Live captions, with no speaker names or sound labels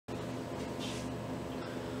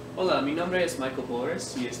Hola, mi nombre es Michael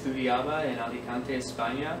Boris y estudiaba en Alicante,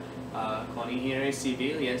 España, con ingeniería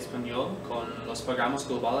civil y español con los programas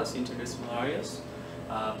globales interdisciplinarios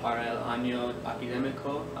para el año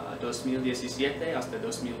académico 2017 hasta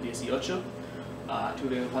 2018.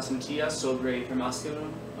 Tuve pasantías sobre información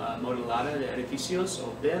modelada de edificios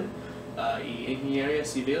o BIM y ingeniería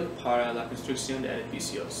civil para la construcción de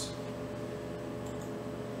edificios.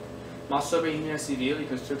 Más sobre ingeniería civil y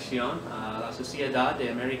construcción, la Sociedad de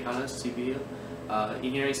Americanos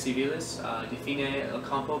Ingenieros Civiles define el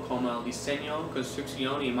campo como el diseño,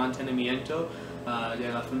 construcción y mantenimiento de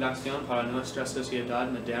la fundación para nuestra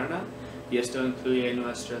sociedad moderna, y esto incluye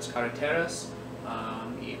nuestras carreteras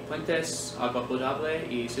y puentes, agua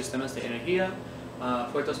potable y sistemas de energía,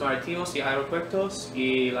 puertos marítimos y aeropuertos,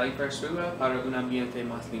 y la infraestructura para un ambiente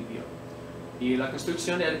más limpio. Y la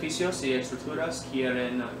construcción de edificios y estructuras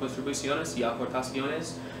quieren contribuciones y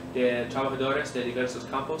aportaciones de trabajadores de diversos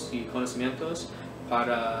campos y conocimientos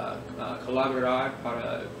para colaborar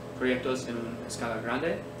para proyectos en una escala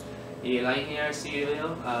grande. Y la ingeniería civil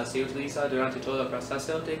se utiliza durante todo el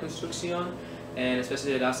proceso de construcción en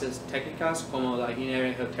especialidades técnicas como la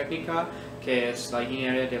ingeniería geotécnica, que es la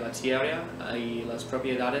ingeniería de la tierra y las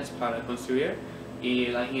propiedades para construir, y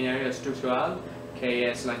la ingeniería estructural,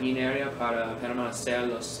 que es la ingeniería para permanecer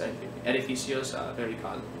los edificios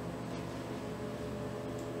verticales.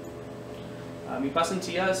 Mi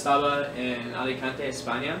pasantía estaba en Alicante,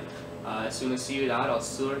 España. Es una ciudad al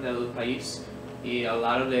sur del país y al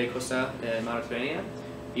lado de la costa mediterránea,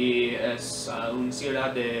 y es una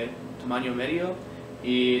ciudad de tamaño medio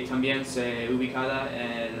y también se ubicada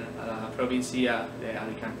en la provincia de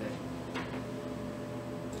Alicante.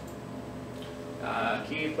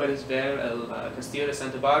 Aquí puedes ver el castillo de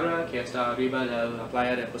Santa Bárbara, que está arriba de la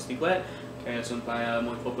playa de Postigüet, que es una playa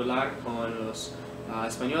muy popular con los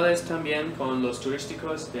españoles, también con los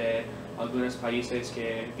turísticos de algunos países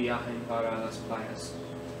que viajan para las playas.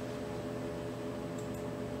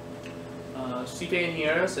 CIPE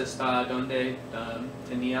Ingenieros está donde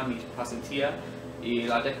tenía mi pasantía, y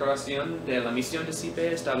la declaración de la misión de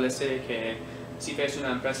CIPE establece que CIPE es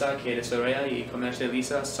una empresa que desarrolla y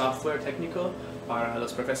comercializa software técnico para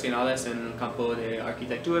los profesionales en el campo de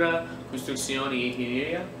arquitectura, construcción y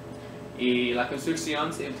ingeniería. Y la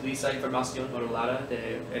construcción se utiliza información modelada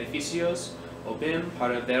de edificios o BIM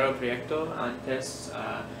para ver el proyecto antes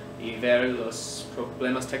y ver los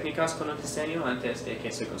problemas técnicos con el diseño antes de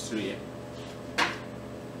que se construya.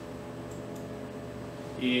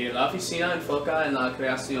 Y la oficina enfoca en la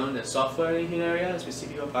creación de software de ingeniería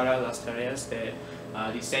específico para las tareas de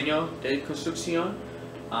diseño de construcción,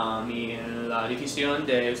 y en la división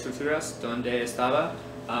de estructuras donde estaba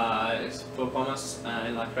enfocamos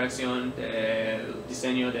en la creación del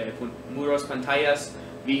diseño de muros, pantallas,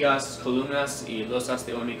 vigas, columnas y losas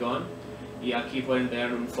de hormigón. Y aquí pueden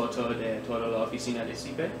ver una foto de toda la oficina de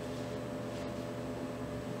CIPE.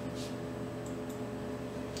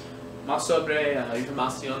 Más sobre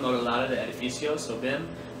información modelada de edificios o BIM,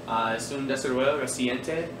 es un desarrollo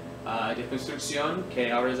reciente de construcción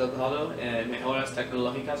que ha resultado en mejoras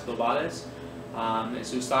tecnológicas globales.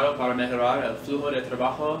 Es usado para mejorar el flujo de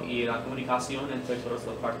trabajo y la comunicación entre todas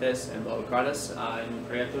las partes involucradas en un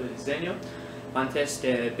proyecto de diseño. Antes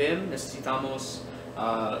de BIM necesitamos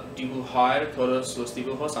dibujar todos los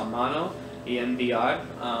dibujos a mano y enviar,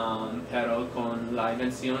 pero con la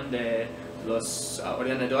invención de los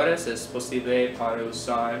ordenadores es posible para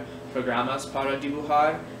usar programas para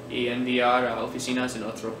dibujar y enviar a oficinas en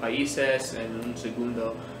otros países en un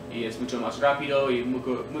segundo, y es mucho más rápido y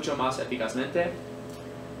mucho más eficazmente.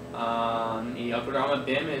 Y el programa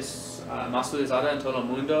BIM es más utilizado en todo el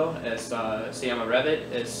mundo. Se llama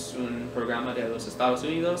Revit, es un programa de los Estados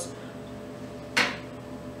Unidos.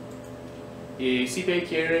 Y CIPE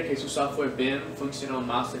quiere que su software BIM funcione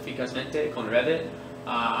más eficazmente con Revit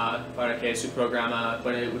para que su programa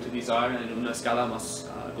pueda utilizar en una escala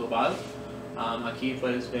más global. Aquí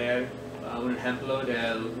puedes ver un ejemplo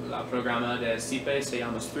del programa de CIPE, se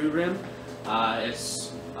llama StruRim.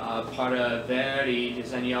 Es para ver y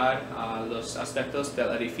diseñar los aspectos del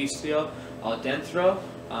edificio adentro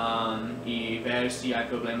y ver si hay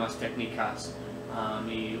problemas técnicos.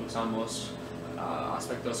 Y usamos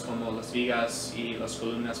aspectos como las vigas y las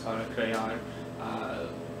columnas para crear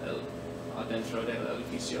adentro del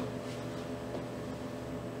edificio.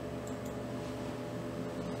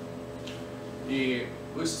 Y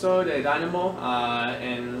uso de Dynamo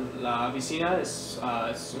en la oficina es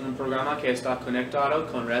un programa que está conectado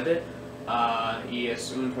con Revit, y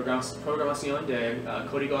es una programación de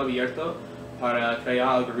código abierto para crear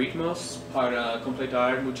algoritmos para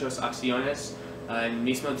completar muchas acciones al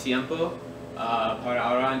mismo tiempo para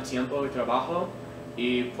ahorrar tiempo y trabajo,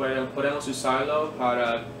 y podemos usarlo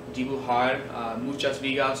para dibujar muchas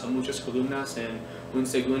vigas o muchas columnas en un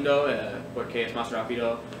segundo, porque es más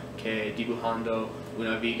rápido que dibujando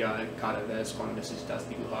una viga cada vez cuando necesitas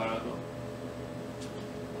dibujar algo.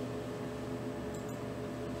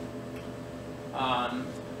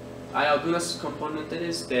 Hay algunos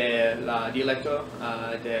componentes del dialecto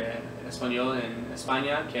de español en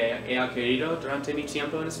España que he adquirido durante mi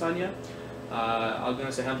tiempo en España.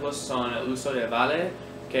 Algunos ejemplos son el uso de vale,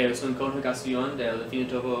 que es una conjugación del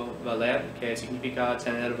infinitivo valer, que significa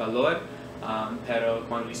tener valor, pero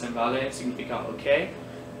cuando dicen vale significa ok,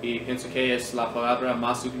 y pienso que es la palabra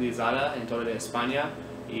más utilizada en toda España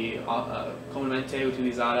y comúnmente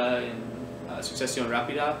utilizada en sucesión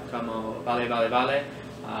rápida como vale, vale, vale,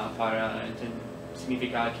 para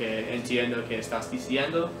significar que entiendo que estás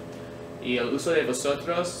diciendo. Y el uso de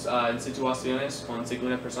vosotros en situaciones con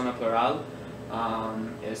segunda persona plural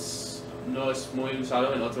no es muy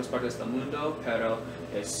usado en otras partes del mundo, pero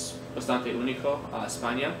es bastante único a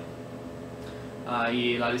España.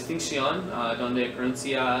 Y la distinción, donde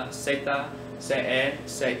pronuncia Z, CE,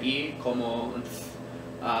 CI como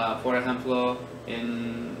por ejemplo,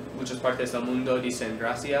 en muchas partes del mundo dicen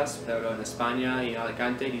gracias, pero en España y en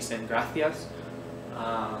Alicante dicen gracias.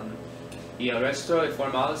 Y el resto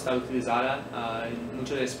formal está utilizada en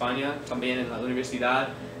mucho de España, también en la universidad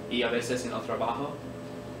y a veces en el trabajo.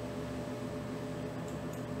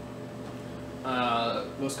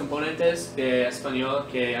 Los componentes de español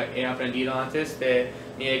que he aprendido antes de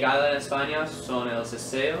mi llegada a España son el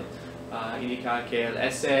ceseo, indica que el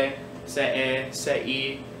S, CE,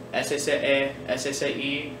 CI, SCE,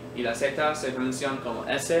 SCI y la Z se pronuncian como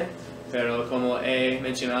S, pero como he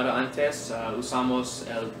mencionado antes, usamos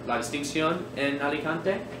la distinción en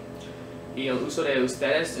Alicante. Y el uso de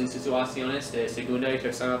ustedes en situaciones de segunda y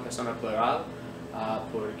tercera persona plural,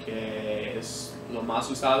 porque es lo más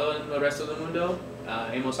usado en el resto del mundo.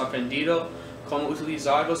 Hemos aprendido cómo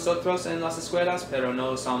utilizar vosotros en las escuelas, pero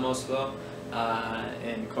no usamoslo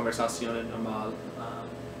en conversación normal.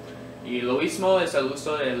 Y lo mismo es el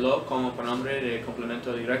uso de lo como pronombre de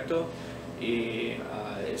complemento directo, y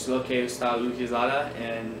es lo que está utilizada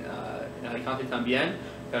en Alicante también,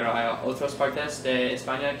 pero hay otras partes de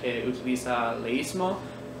España que utiliza leísmo,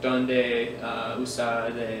 donde usa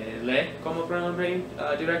de le como pronombre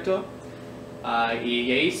directo, y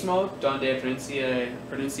yeísmo, donde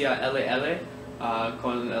pronuncia LL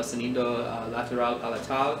con el sonido lateral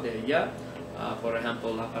palatal de ya, por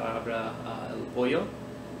ejemplo la palabra el pollo.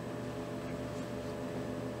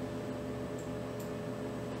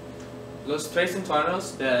 Los tres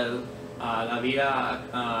entornos de la vida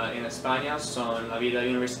en España son la vida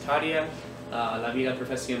universitaria, la vida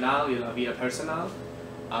profesional y la vida personal.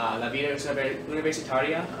 La vida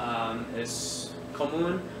universitaria es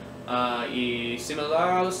común y similar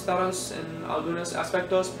a los estados en algunos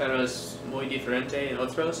aspectos, pero es muy diferente en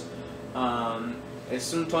otros.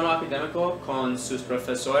 Es un tono académico con sus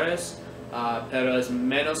profesores, pero es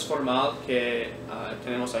menos formal que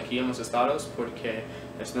tenemos aquí en los estados, porque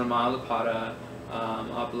es normal para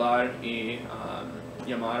hablar y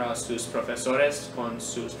llamar a sus profesores con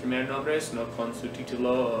sus primeros nombres, no con su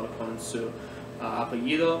título o con su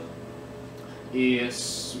apellido. Y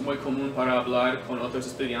es muy común para hablar con otros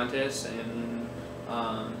estudiantes en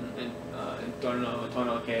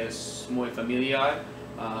tono que es muy familiar,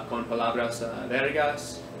 con palabras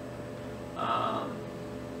vergas,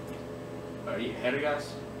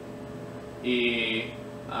 jergas, y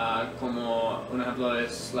como un ejemplo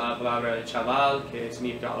es la palabra de chaval, que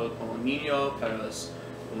significa algo como niño, pero es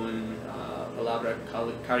una palabra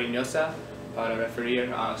cariñosa para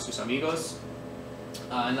referir a sus amigos.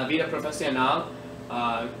 En la vida profesional,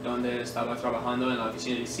 donde estaba trabajando en la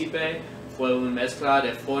oficina de CIPE, fue una mezcla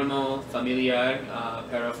de formal, familiar,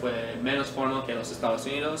 pero fue menos formal que en los Estados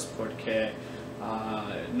Unidos, porque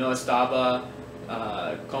no estaba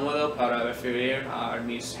cómodo para referir a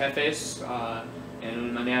mis jefes en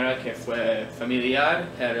una manera que fue familiar,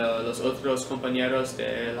 pero los otros compañeros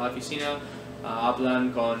de la oficina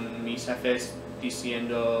hablan con mis jefes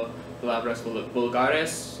diciendo palabras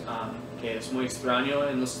vulgares, que es muy extraño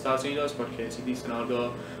en los Estados Unidos, porque si dicen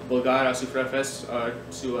algo vulgar a su jefe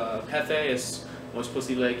es muy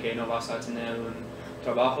posible que no vas a tener un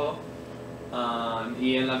trabajo.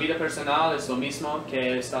 Y en la vida personal es lo mismo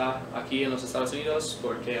que está aquí en los Estados Unidos,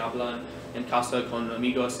 porque hablan en casa con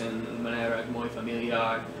amigos en una manera muy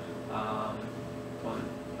familiar, con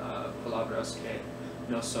palabras que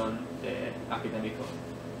no son de académico.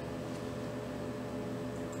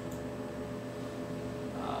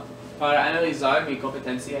 Para analizar mi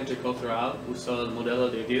competencia intercultural uso el modelo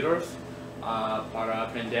de Diedorf, para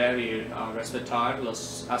aprender y respetar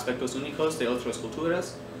los aspectos únicos de otras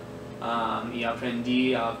culturas. Y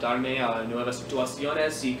aprendí a adaptarme a nuevas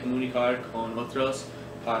situaciones y comunicar con otros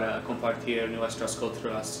para compartir nuestras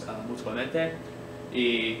culturas mutuamente.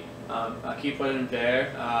 Y aquí pueden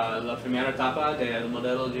ver la primera etapa del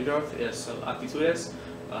modelo de Dorf es actitudes,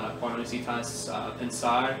 cuando necesitas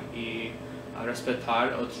pensar y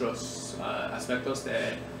respetar otros aspectos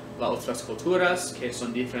de las otras culturas que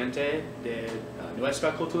son diferentes de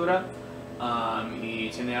nuestra cultura, y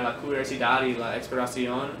tener la curiosidad y la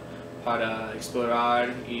exploración para explorar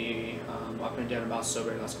y aprender más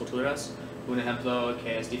sobre las culturas. Un ejemplo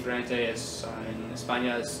que es diferente es en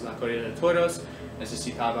España es la corrida de toros.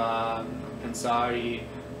 Necesitaba pensar y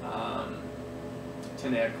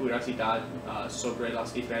tener curiosidad sobre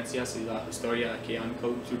las diferencias y la historia que han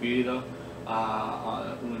contribuido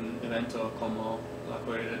a un evento como la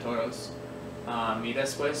corrida de toros. Y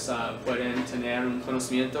después pueden tener un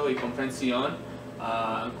conocimiento y comprensión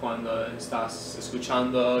cuando estás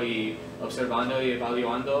escuchando y observando y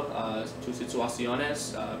evaluando tus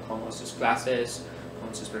situaciones, como sus clases,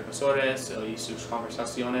 con sus profesores y sus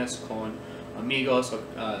conversaciones con amigos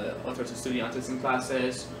o otros estudiantes en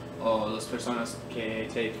clases o las personas que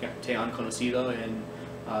te han conocido en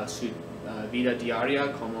su vida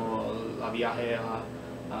diaria, como la viaje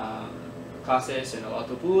a clases en el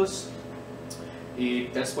autobús. Y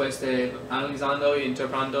después de analizando e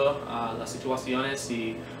interpretando las situaciones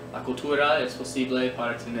y la cultura, es posible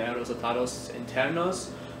para tener resultados internos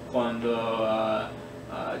cuando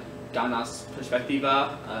ganas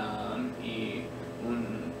perspectiva y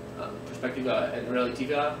una perspectiva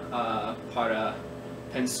relativa para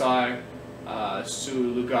pensar su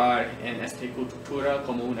lugar en esta cultura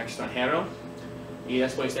como un extranjero. Y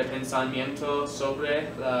después de pensamiento sobre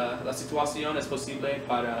la situación, es posible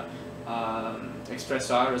para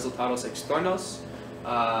expresar resultados externos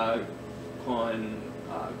con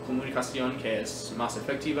comunicación que es más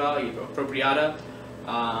efectiva y apropiada,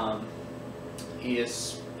 y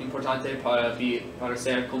es importante para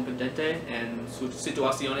ser competente en sus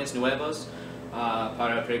situaciones nuevas,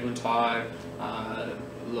 para preguntar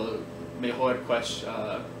lo mejor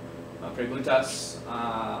preguntas,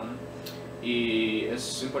 y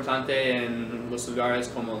es importante en los lugares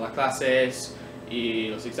como las clases y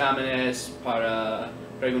los exámenes para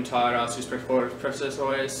preguntar a sus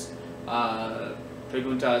profesores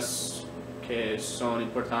preguntas que son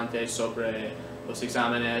importantes sobre los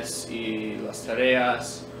exámenes y las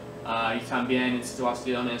tareas, y también en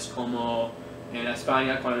situaciones como en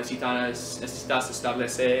España cuando necesitas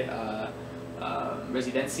establecer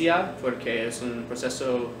residencia, porque es un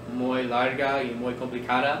proceso muy largo y muy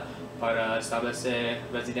complicado para establecer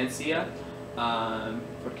residencia.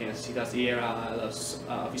 Porque necesitas ir a las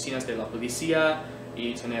oficinas de la policía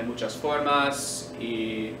y tener muchas formas,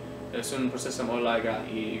 y es un proceso muy largo,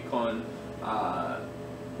 y con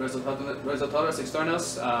resultados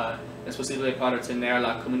externos es posible para tener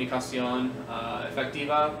la comunicación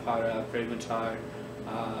efectiva para preguntar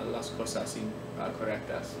las cosas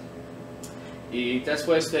correctas. Y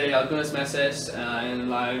después de algunos meses en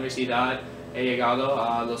la universidad he llegado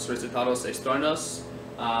a los resultados externos.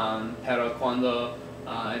 Pero cuando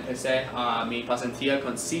empecé mi pasantía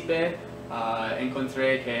con CIPE,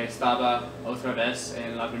 encontré que estaba otra vez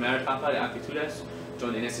en la primera etapa de actitudes,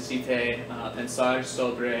 donde necesité pensar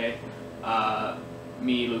sobre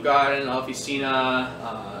mi lugar en la oficina,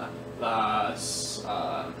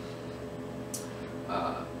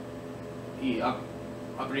 y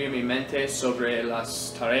abrir mi mente sobre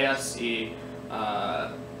las tareas y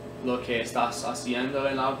lo que estás haciendo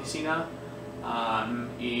en la oficina.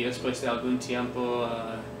 Y después de algún tiempo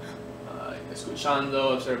escuchando,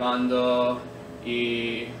 observando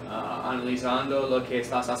y analizando lo que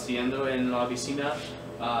estás haciendo en la oficina,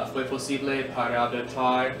 fue posible para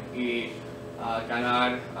adaptar y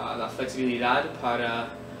ganar la flexibilidad para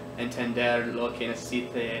entender lo que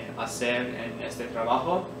necesite hacer en este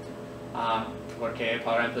trabajo, porque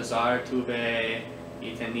para empezar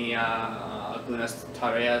tenía algunas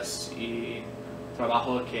tareas y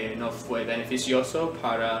trabajo que no fue beneficioso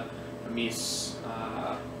para mi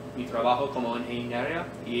trabajo como ingeniería,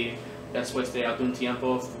 y después de algún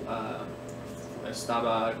tiempo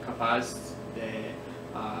estaba capaz de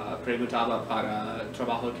preguntar para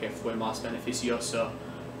trabajo que fue más beneficioso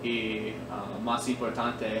y más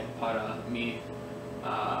importante para mi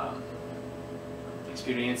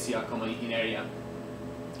experiencia como ingeniería.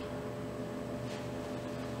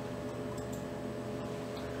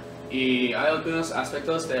 Y hay algunos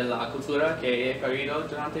aspectos de la cultura que he perdido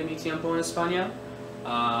durante mi tiempo en España.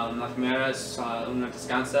 La primera es una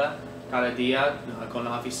descansa cada día con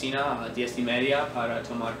la oficina a 10:30 para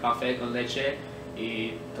tomar café con leche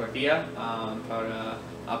y tortilla, para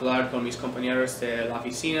hablar con mis compañeros de la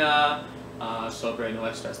oficina sobre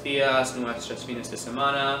nuestros días, nuestros fines de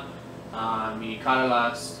semana, y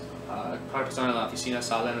cada persona en la oficina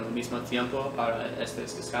sale al mismo tiempo para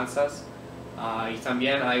estos descansos. Y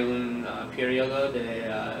también hay un periodo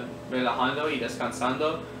de relajando y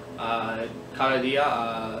descansando cada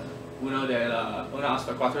día, 1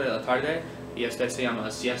 hasta 4 de la tarde, y este se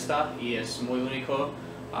llama siesta y es muy único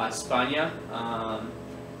a España.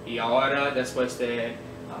 Y ahora, después de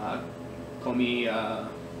con mi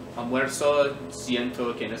almuerzo,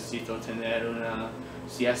 siento que necesito tener una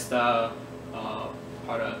siesta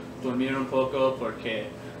para dormir un poco, porque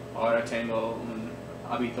ahora tengo un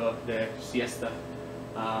hábito de siesta.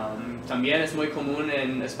 También es muy común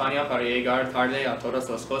en España para llegar tarde a todas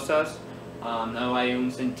las cosas. No hay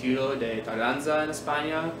un sentido de tardanza en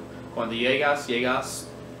España. Cuando llegas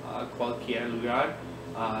a cualquier lugar.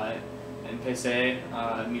 Empecé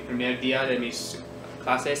mi primer día de mis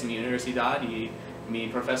clases en mi universidad y mi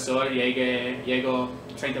profesor llegó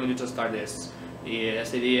 30 minutos tardes. Y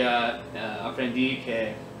ese día aprendí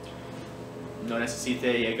que no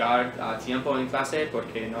necesite llegar a tiempo en clase,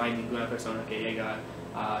 porque no hay ninguna persona que llega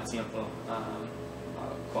a tiempo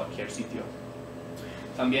a cualquier sitio.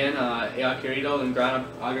 También he adquirido un gran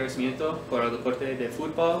agradecimiento por el deporte de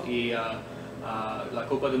fútbol y la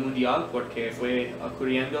Copa del Mundial, porque fue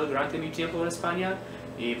ocurriendo durante mi tiempo en España,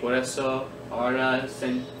 y por eso ahora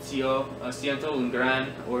siento un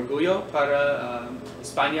gran orgullo para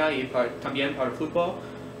España y también para el fútbol,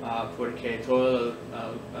 porque todo el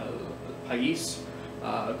país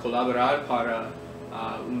colaborar para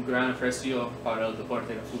un gran aprecio para el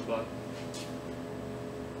deporte de fútbol.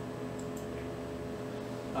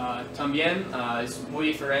 También es muy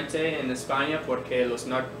diferente en España, porque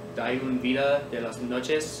hay una vida de las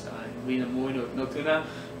noches, vida muy nocturna,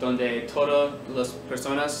 donde todas las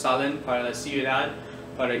personas salen para la ciudad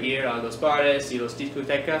para ir a los bares y las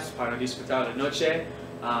discotecas para disfrutar la noche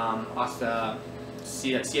hasta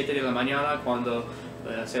 7 de la mañana, cuando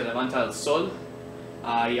se levanta el sol.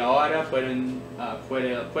 Y ahora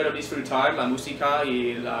puedo disfrutar la música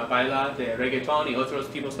y la baila de reggaetón y otros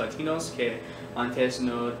tipos latinos que antes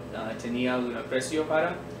no tenía un aprecio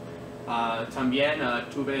para. También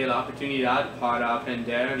tuve la oportunidad para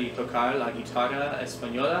aprender y tocar la guitarra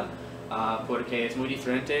española, porque es muy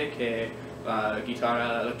diferente que la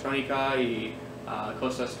guitarra electrónica y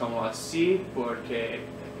cosas como así, porque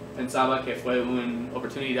pensaba que fue una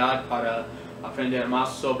oportunidad para aprender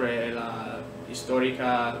más sobre la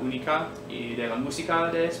histórica única y de la música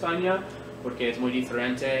de España, porque es muy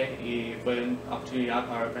diferente, y fue una oportunidad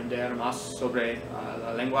para aprender más sobre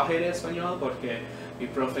el lenguaje de español, porque mi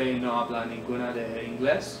profe no habla ninguna de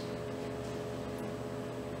inglés.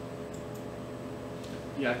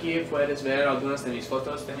 Y aquí puedes ver algunas de mis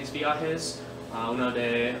fotos de mis viajes. Uno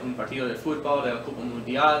de un partido de fútbol de la Copa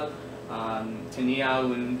Mundial. Tenía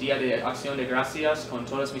un día de acción de gracias con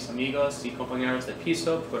todos mis amigos y compañeros de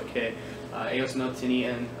piso, porque ellos no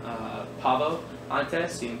tenían pavo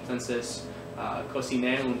antes, y entonces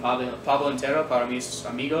cociné un pavo entero para mis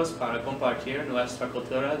amigos, para compartir nuestra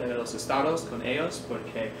cultura de los estados con ellos,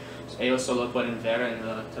 porque ellos solo pueden ver en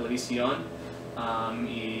la televisión.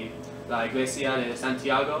 Y la iglesia de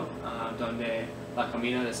Santiago, donde la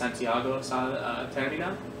camino de Santiago termina,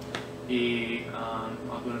 y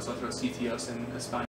algunos otros sitios en España.